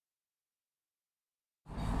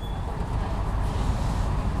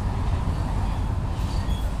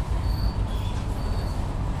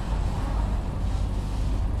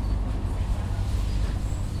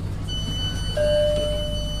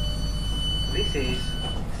This is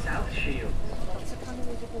South Shields.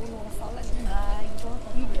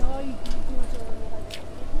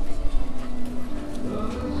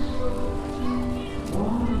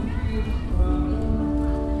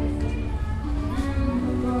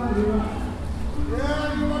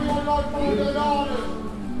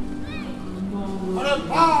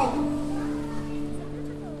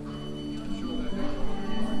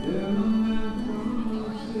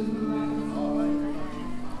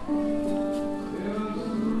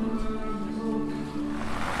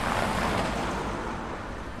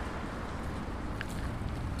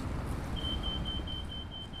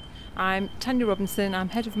 I'm Tanya Robinson, I'm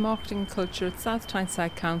Head of Marketing and Culture at South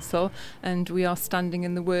Tyneside Council, and we are standing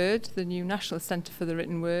in The Word, the new National Centre for the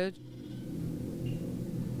Written Word.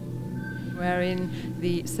 We're in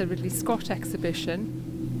the Sir Ridley Scott exhibition.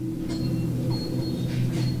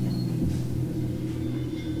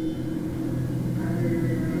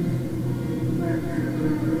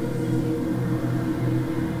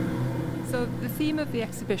 So the theme of the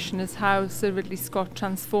exhibition is how Sir Ridley Scott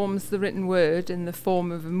transforms the written word in the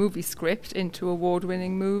form of a movie script into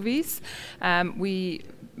award-winning movies. We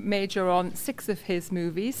major on 6 of his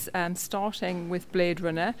movies, starting with Blade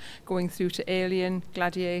Runner, going through to Alien,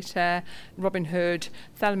 Gladiator, Robin Hood,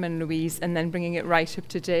 Thelma and Louise, and then bringing it right up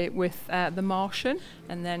to date with The Martian.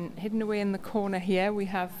 And then hidden away in the corner here we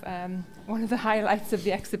have one of the highlights of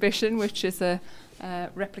the exhibition, which is a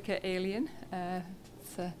replica alien.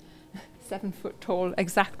 It's a 7-foot tall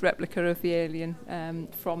exact replica of the alien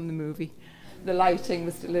from the movie. The lighting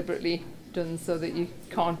was deliberately done so that you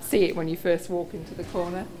can't see it when you first walk into the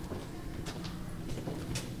corner.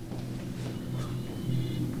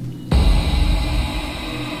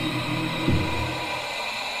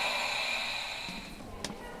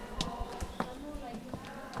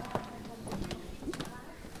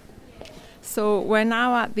 So we're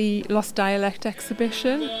now at the Lost Dialect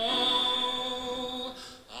exhibition.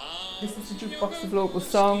 This is a jukebox of local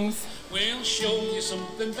songs. We'll show you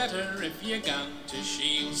something better if you go to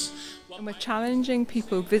Shields. And we're challenging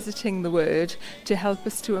people visiting the Word to help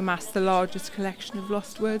us to amass the largest collection of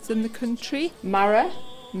lost words in the country. Marra,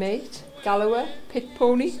 mate, Gallower, pit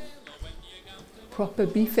pony. Proper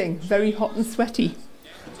beefing, very hot and sweaty.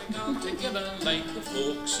 Come together like the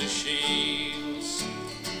folks of Shields.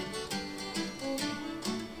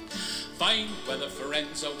 Fine weather for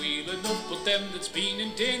ends are wheeling up, but them that's been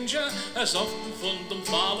in danger has often found them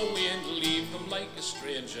fall away and leave them like a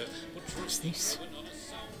stranger. What's this?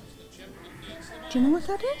 Do you know what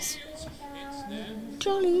that is?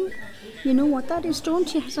 Jolly, you know what that is,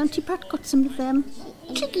 don't you? Has Auntie Pat got some of them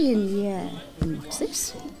chicky in the air? And what's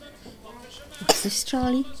this? What's this,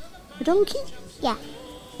 Charlie? A donkey? Yeah.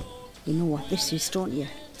 You know what this is, don't you,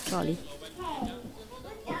 Charlie?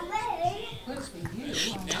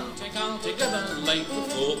 Sheepdog. Take all together like the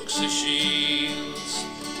folks of Shields.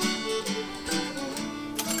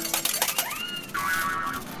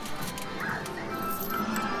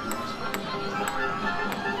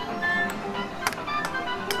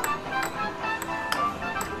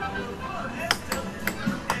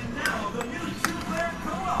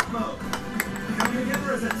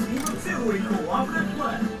 Together as a team of 2 in cooperative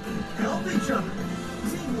play. Help each other.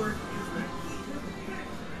 Teamwork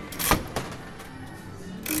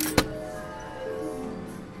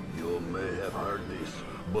You may have heard this,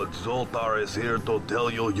 but Zoltar is here to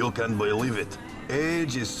tell you you can believe it.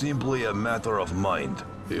 Age is simply a matter of mind.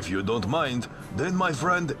 If you don't mind, then my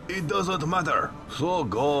friend, it doesn't matter. So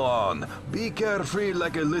go on, be carefree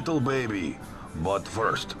like a little baby. But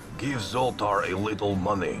first, give Zoltar a little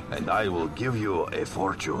money, and I will give you a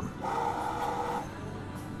fortune.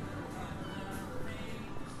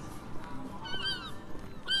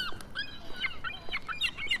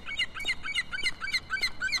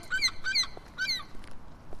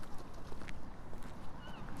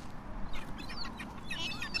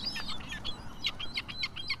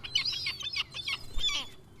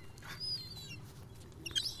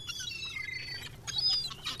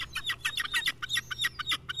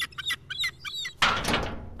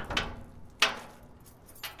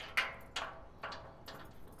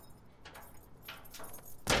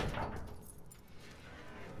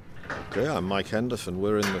 Okay, I'm Mike Henderson.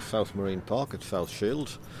 We're in the South Marine Park at South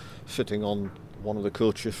Shields, sitting on one of the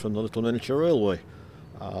coaches from the Little Miniature Railway.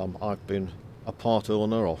 I've been a part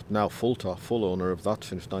owner, or now full owner of that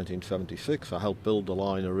since 1976. I helped build the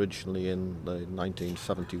line originally in the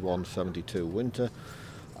 1971-72 winter,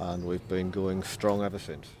 and we've been going strong ever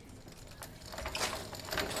since.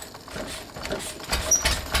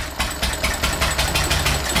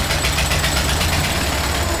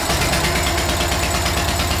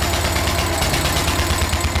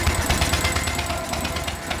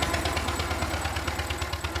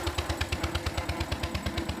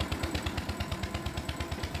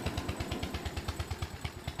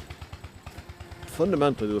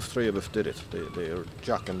 fundamentally there was three of us did it.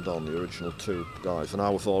 Jack and Don, the original two guys, and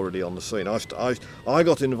I was already on the scene. I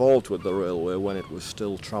got involved with the railway when it was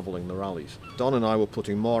still travelling the rallies. Don and I were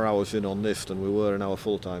putting more hours in on this than we were in our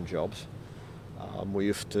full-time jobs. We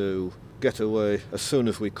used to get away as soon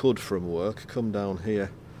as we could from work, come down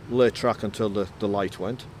here, lay track until the light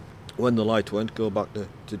went. When the light went, go back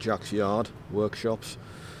to Jack's yard, workshops,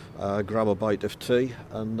 grab a bite of tea,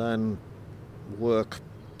 and then work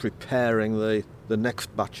preparing the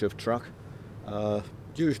next batch of track,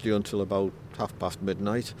 usually until about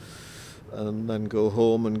midnight, and then go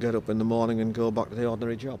home and get up in the morning and go back to the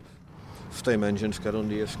ordinary job. Steam engines get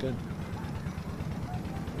under your skin.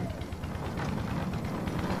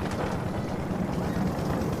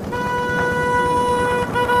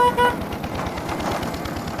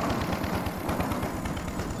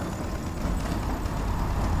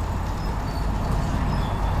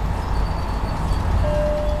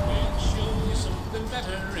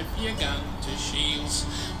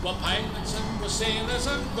 We're pilots and we're sailors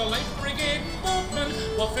and we're light brigade boatmen.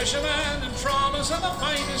 We're fishermen and trawlers and the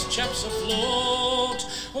finest chaps afloat.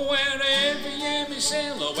 Wherever you may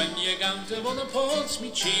sail or when you come to other ports, me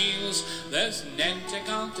cheels, there's none to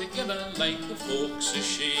come together like the folks of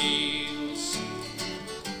Shields.